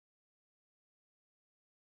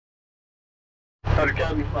Roger,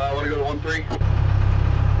 Captain. Want to go to 1-3? 1-3.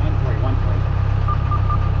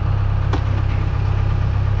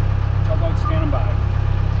 Towboat standing by.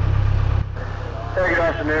 Hey, good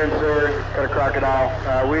afternoon, sir. Got a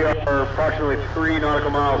Crocodile. We are approximately 3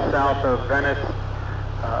 nautical miles south of Venice.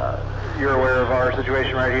 You're aware of our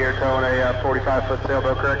situation right here, towing a 45-foot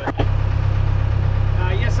sailboat, correct?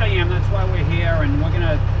 Yes, I am. That's why we're here, and we're going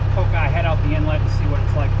to poke our head out the inlet and see what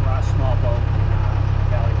it's like for our small boat and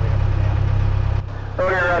evaluate it from there.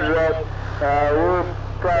 Okay, roger that. We're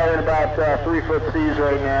probably in about 3-foot seas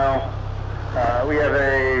right now. We have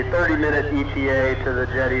a 30-minute ETA to the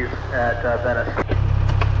jetties at Venice. A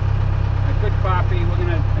good copy. We're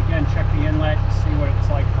going to, again, check the inlet, see what it's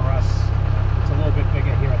like for us. It's a little bit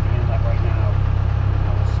bigger here at the inlet right now.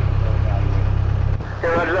 We'll see. We'll evaluate it.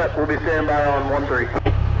 Okay, roger that. We'll be standing by on 1-3.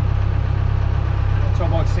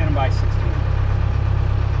 Towboat standing by 16.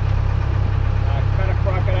 Cut a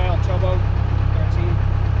Crocodile, towboat 13.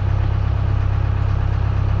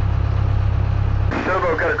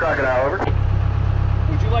 Towboat, cut a Crocodile, over.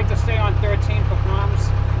 Would you like to stay on 13 for comms?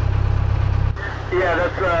 Yeah,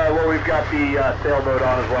 that's what we've got the sailboat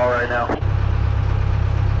on as well right now.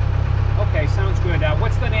 Okay, sounds good.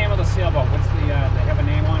 What's the name of the sailboat? What's the, they have a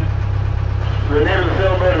name on it? The name of the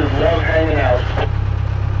sailboat is Love Hanging Out.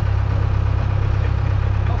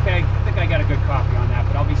 Okay, I think I got a good copy on that,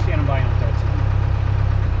 but I'll be standing by on 13.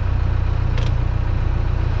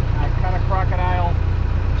 Cut a Crocodile,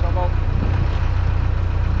 towboat.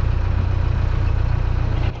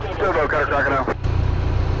 Towboat, cut a Crocodile.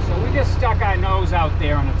 So we just stuck our nose out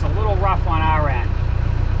there, and it's a little rough on our end.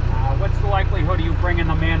 What's the likelihood of you bringing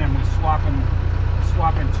them in and we swapping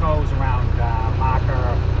tows around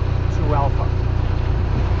marker 2 Alpha?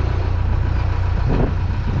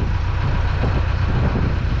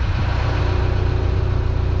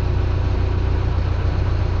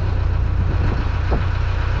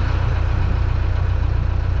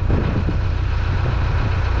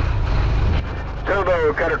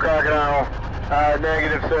 Towboat, cut a Crocodile.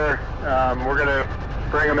 Negative, sir. We're going to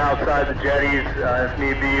bring them outside the jetties. If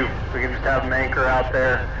need be, we can just have them anchor out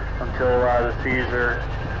there until the seas are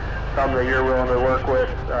something that you're willing to work with.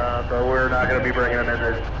 But we're not going to be bringing them in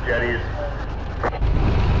the jetties.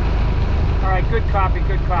 All right, good copy,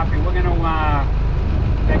 good copy. We're going to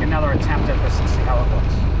make another attempt at this and see how it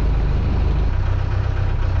looks.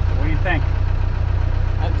 What do you think?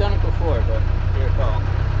 I've done it before, but your call.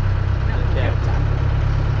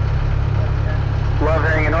 Love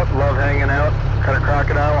hanging out, love hanging out. Cut a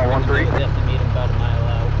Crocodile on 1-3. We have to meet him about a mile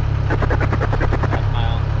out. Half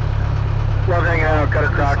mile. Love hanging out, cut a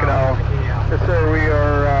Crocodile. Yes, sir, we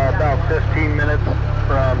are about 15 minutes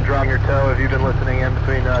from drawing your tow. Have you been listening in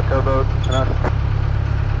between towboat and us?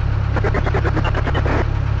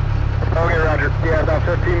 Okay, roger. Yeah, about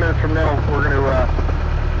 15 minutes from now, we're going to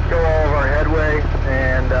go all of our headway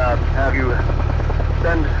and have you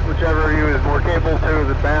send whichever of you is more capable to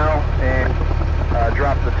the bow and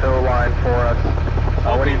drop the tow line for us.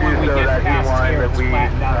 When you do so, that heat line that we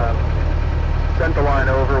sent the line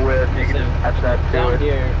over with, you can just attach that to it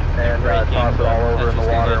and toss it all over in the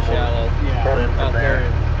water, and we'll pull it in from there.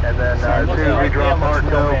 And then as soon as we drop our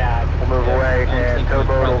tow, we'll move away, and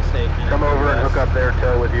towboat will come over and hook up their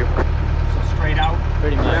tow with you. So straight out?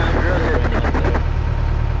 Pretty much.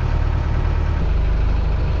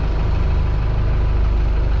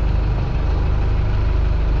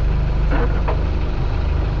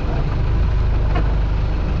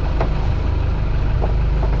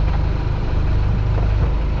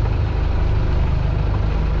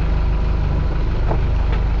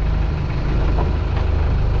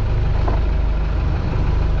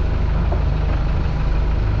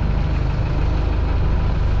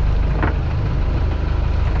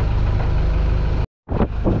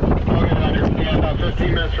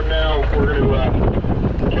 Yeah, from now, we're going to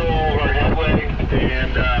kill all of our headway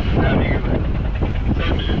and have you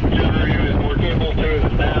send whichever of you is more capable to the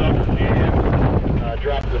bow and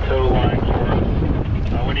drop the tow line for us.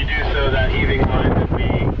 When you do so, that heaving line that we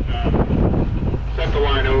sent the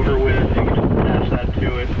line over with, you can just attach that to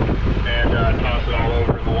it and toss it all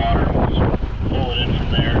over in the water. We'll just pull it in from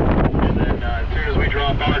there. And then as soon as we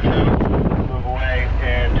drop our tow, we'll move away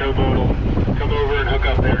and towboat will come over and hook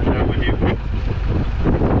up their tow with you.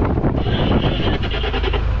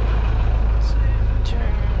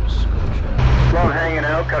 Love hanging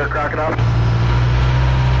out, cut a Crocodile.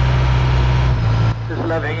 Just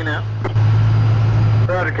love hanging out.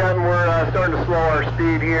 Roger, Captain, we're starting to slow our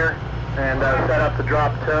speed here and set up to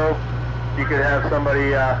drop tow. You could have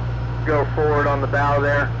somebody go forward on the bow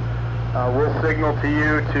there. We'll signal to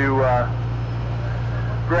you to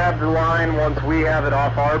grab the line once we have it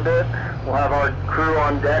off our bit. We'll have our crew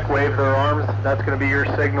on deck wave their arms. That's going to be your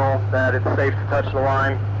signal that it's safe to touch the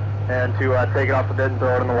line and to take it off the bit and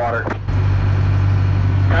throw it in the water.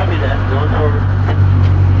 Copy that. Going forward.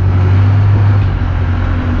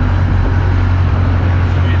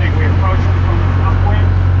 Do you think we approach them from upwind?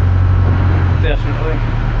 Definitely.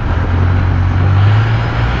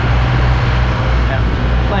 Yeah,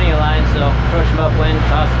 plenty of lines, so approach them upwind,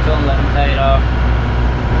 toss the film, let them tie it off.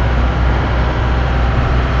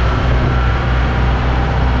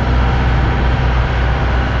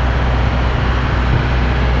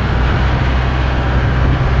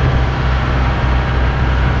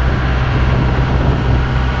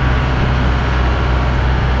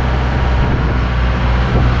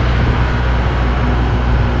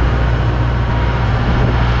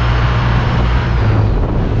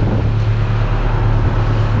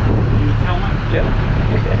 You filming? Yep.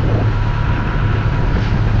 Okay.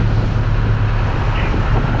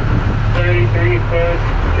 33 foot,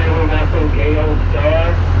 Kilo Echo Gale Star.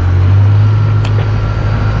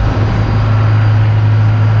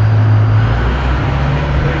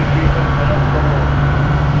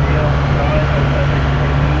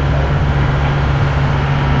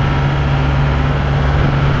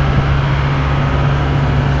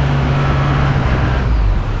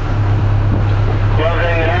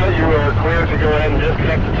 Clear to go ahead and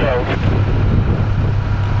disconnect the tow.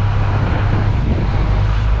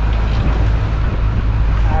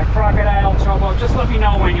 Crocodile, Towboat, just let me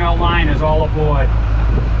know when your line is all aboard.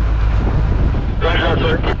 Roger that,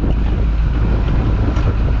 sir.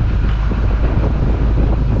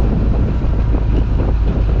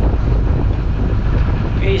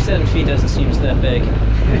 87 feet doesn't seem that big.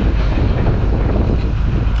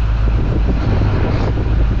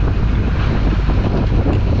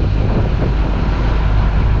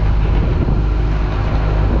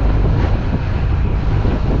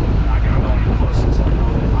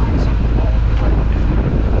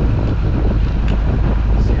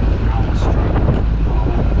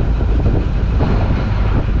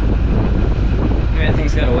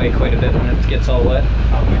 Everything's got to weigh quite a bit when it gets all wet. I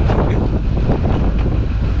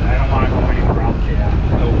don't want to go anywhere out there.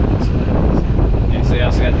 Oh. Yeah, so you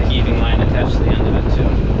also got the heaving line attached to the end of it too.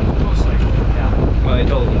 Most likely, yeah. Well, I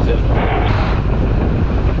told them to.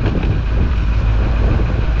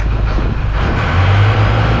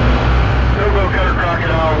 Togo Cutter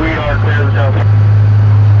Crocodile, we are clear to the tow.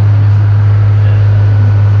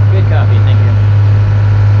 Good copy, thank you.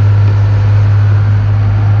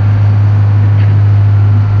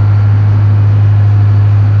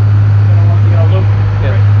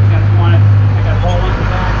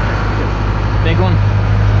 Big one?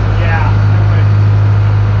 Yeah.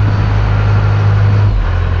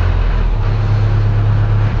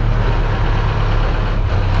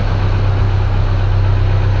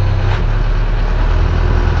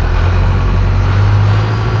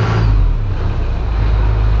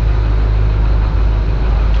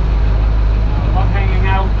 Love hanging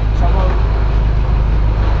out, Towboat.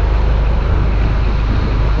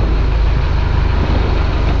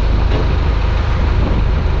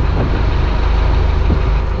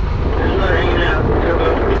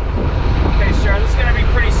 Okay, sir, this is going to be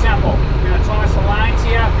pretty simple. We're going to toss the lines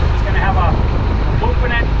here. It's going to have a loop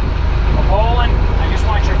in it, a hole in. I just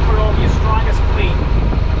want you to put over your strongest cleat.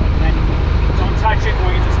 And don't touch it.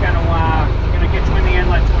 We're just going to get you in the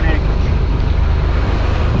inlet to an anchorage.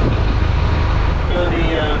 So the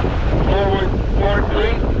forward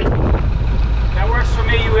cleat. That works for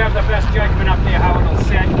me. You have the best judgment up there how it'll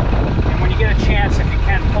sit. And when you get a chance, if you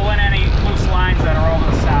can, pull in any loose lines that are over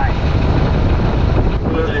the side.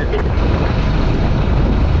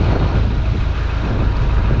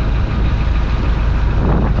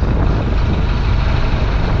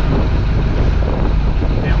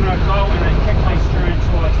 And I'm going to go and then kick my stern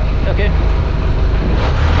towards it. Okay.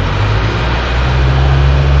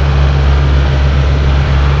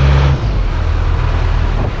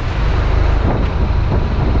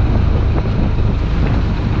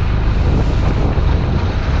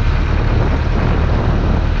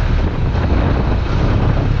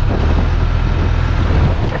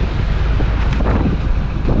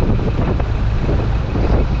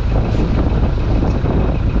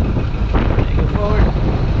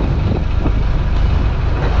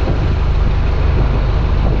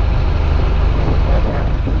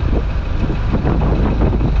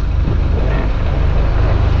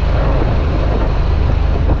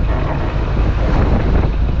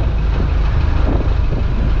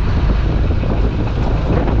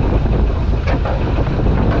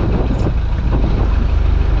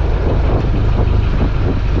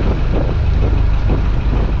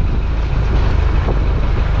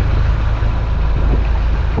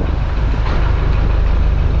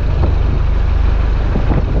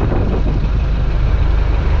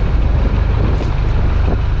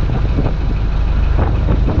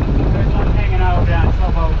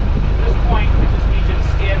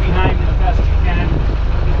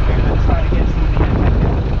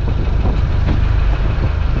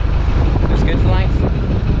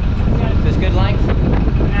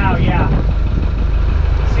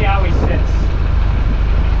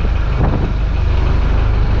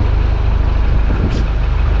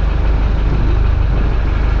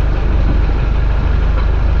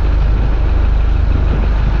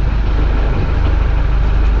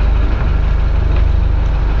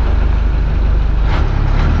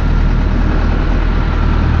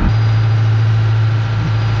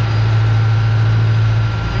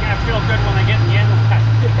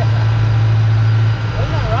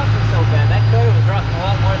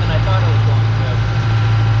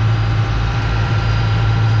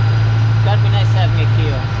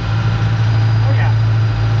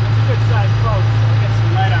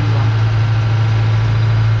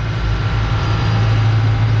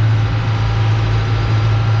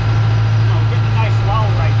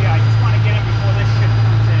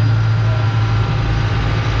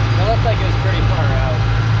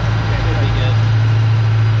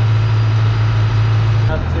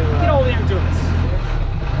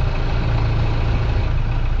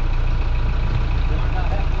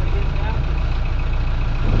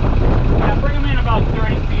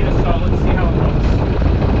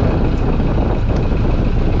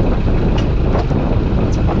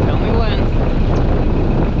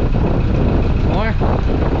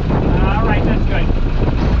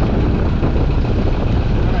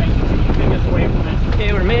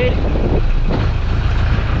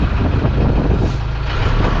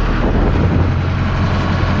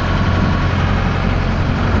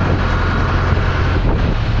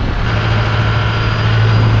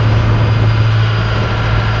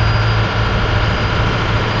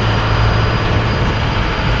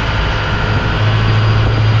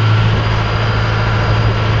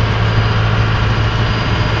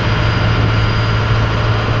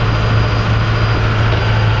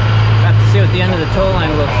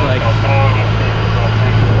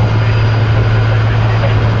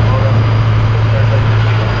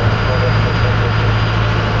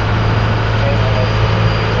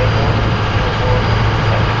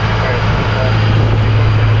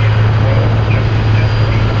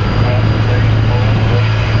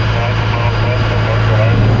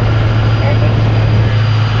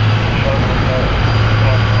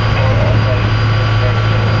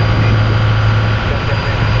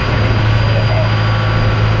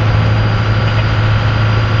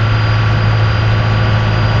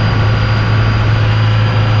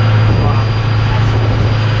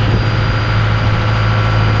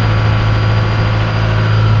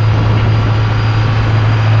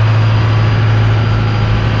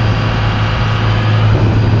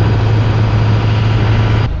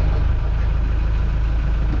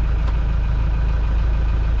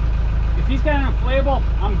 cable,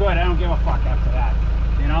 I'm good. I don't give a fuck after that,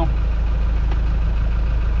 you know?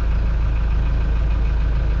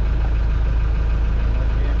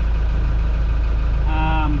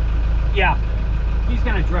 Yeah, he's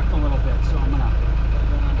gonna drift a little bit, so I'm gonna.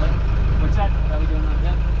 What's that? How are we doing on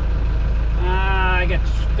depth? I got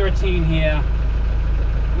 13 here.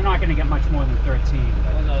 We're not gonna get much more than 13.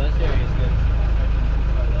 But Oh no, this area is good.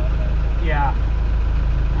 yeah.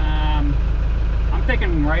 I'm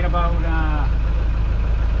thinking right about.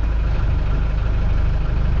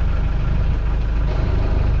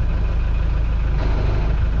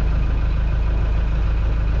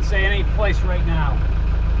 Let's say any place right now.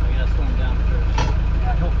 We gotta slow him down first.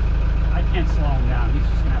 Yeah, I can't slow him down. He's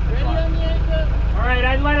just gonna have to Ready drop. on the anchor. All right,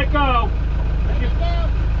 I'd let it go. If you,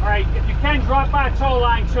 all right, if you can, drop our tow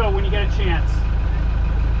line too when you get a chance.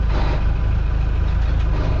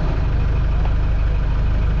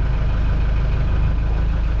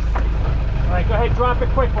 All right, go ahead, drop it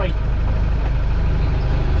quickly.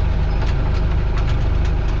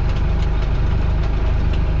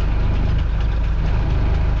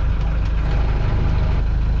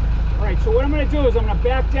 All right, so what I'm going to do is I'm going to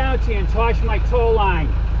back down to you and toss my tow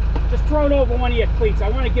line. Just throw it over one of your cleats. I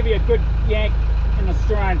want to give you a good yank in the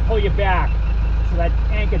stern, pull you back so that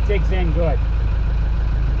anchor digs in good.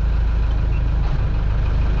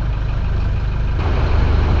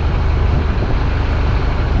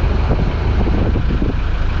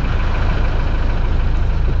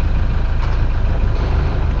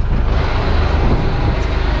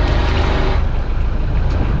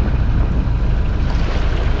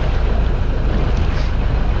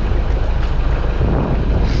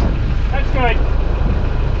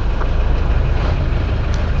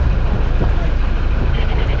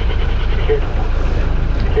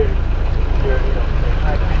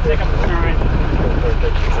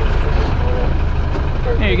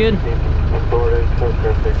 Hey, you good?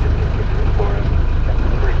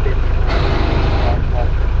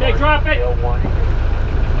 Okay, drop it.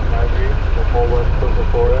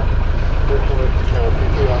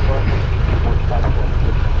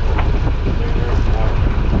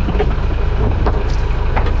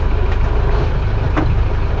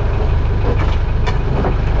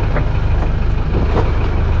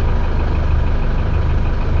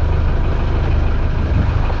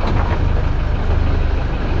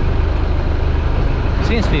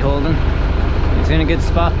 Seems to be holding. He's in a good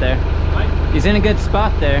spot there. What? He's in a good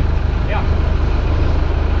spot there. Yeah.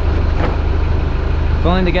 If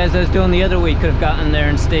only the guys I was doing the other week could have gotten there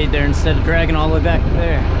and stayed there instead of dragging all the way back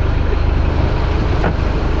there.